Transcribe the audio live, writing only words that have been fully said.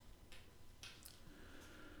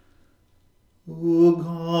O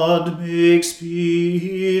God, make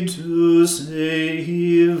speed to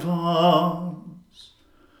save us.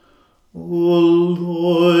 O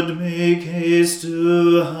Lord, make haste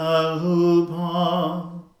to help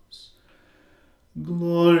us.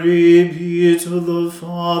 Glory be to the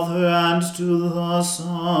Father, and to the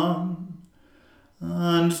Son,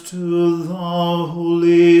 and to the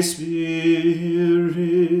Holy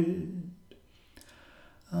Spirit,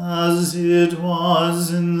 as it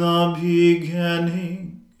was in the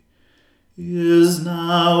beginning, is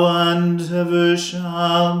now, and ever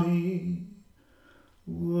shall be,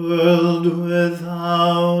 world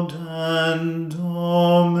without end.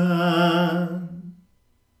 Amen.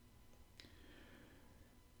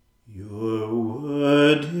 Your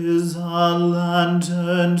word is a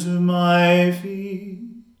lantern to my feet,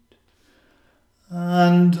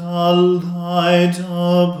 and a light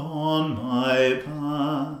upon my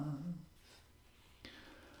path.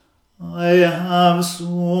 I have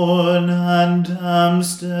sworn and am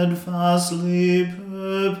steadfastly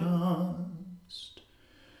purposed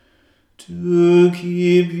to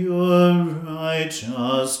keep your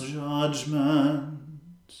righteous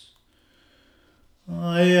judgments.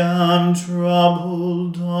 I am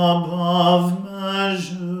troubled above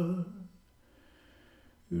measure.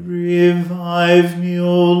 Revive me,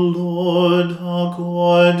 O Lord,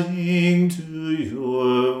 according to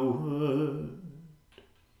your word.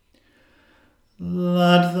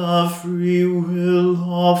 Let the free will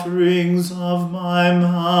offerings of my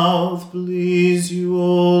mouth please you,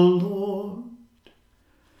 O Lord,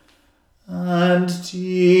 and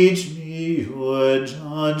teach me your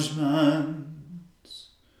judgments.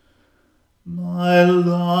 My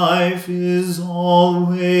life is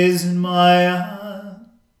always in my hand,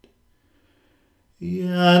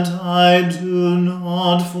 yet I do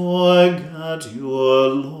not forget your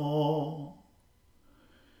law.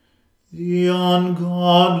 The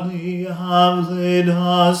ungodly have laid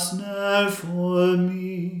a snare for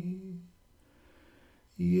me,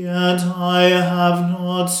 yet I have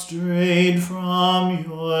not strayed from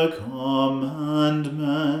your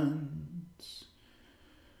commandments.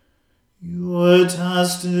 Your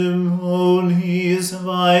testimonies have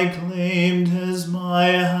I claimed as my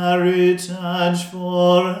heritage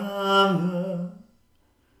forever.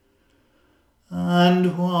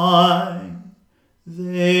 And why?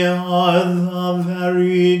 They are the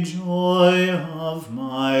very joy of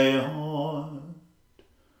my heart.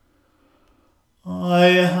 I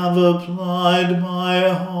have applied my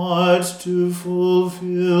heart to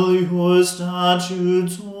fulfill your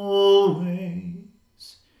statutes always,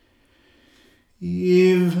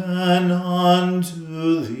 even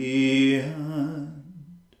unto the end.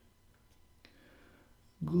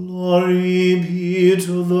 Glory be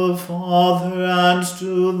to the Father, and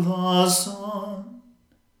to the Son,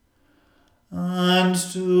 and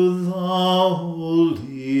to the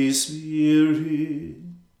Holy Spirit,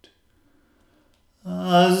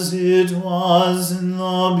 as it was in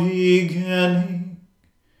the beginning,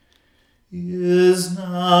 is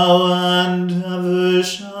now, and ever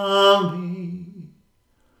shall be,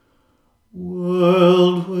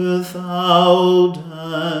 world without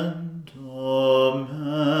end.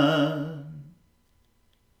 Amen.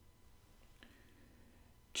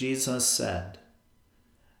 Jesus said,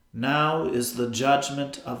 "Now is the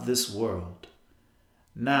judgment of this world.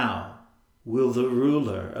 Now will the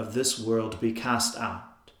ruler of this world be cast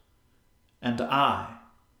out. And I,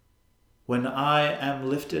 when I am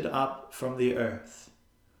lifted up from the earth,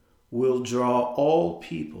 will draw all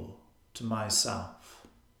people to myself."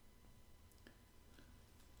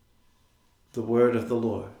 The word of the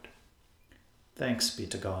Lord. Thanks be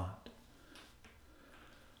to God.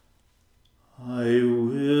 I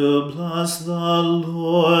will bless the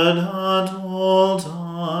Lord at all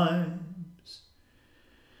times.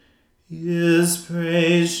 His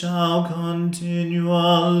praise shall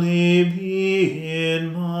continually be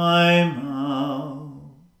in my mouth.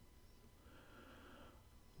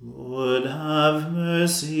 Lord, have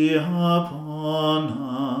mercy upon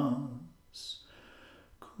us.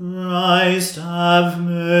 Christ, have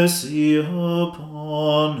mercy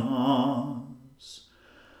upon us.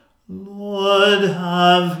 Lord,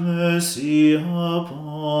 have mercy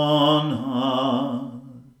upon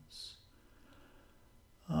us.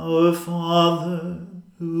 Our Father,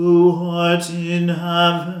 who art in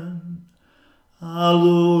heaven,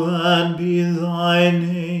 hallowed be thy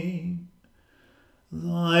name.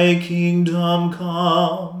 Thy kingdom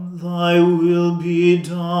come, thy will be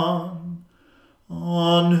done,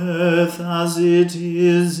 on earth as it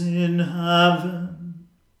is in heaven.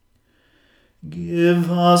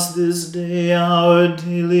 Give us this day our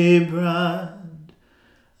daily bread,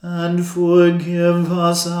 and forgive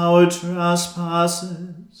us our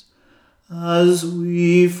trespasses, as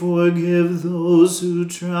we forgive those who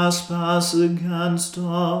trespass against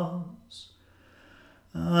us.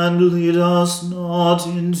 And lead us not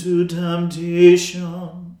into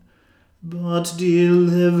temptation, but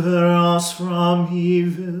deliver us from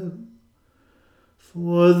evil.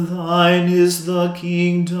 For thine is the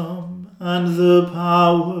kingdom, and the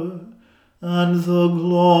power, and the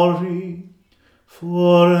glory,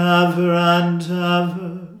 forever and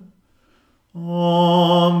ever.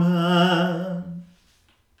 Amen.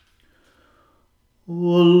 O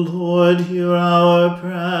Lord, hear our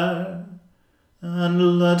prayer,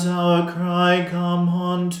 and let our cry come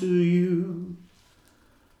unto you.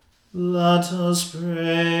 Let us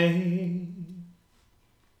pray.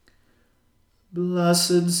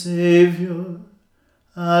 Blessed Saviour,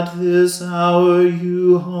 at this hour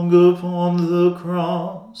you hung upon the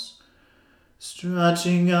cross,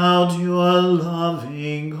 stretching out your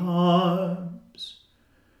loving arms.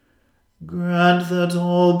 Grant that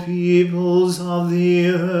all peoples of the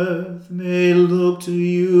earth may look to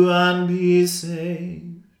you and be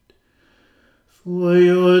saved. For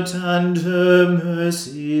your tender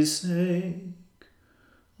mercy's sake.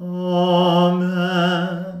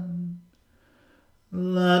 Amen.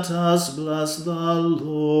 Let us bless the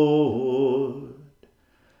Lord.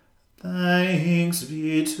 Thanks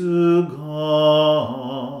be to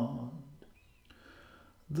God.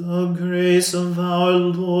 The grace of our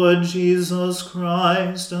Lord Jesus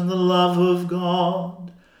Christ, and the love of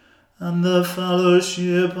God, and the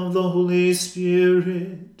fellowship of the Holy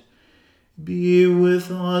Spirit be with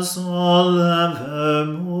us all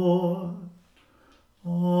evermore.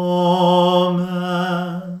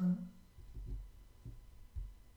 Amen.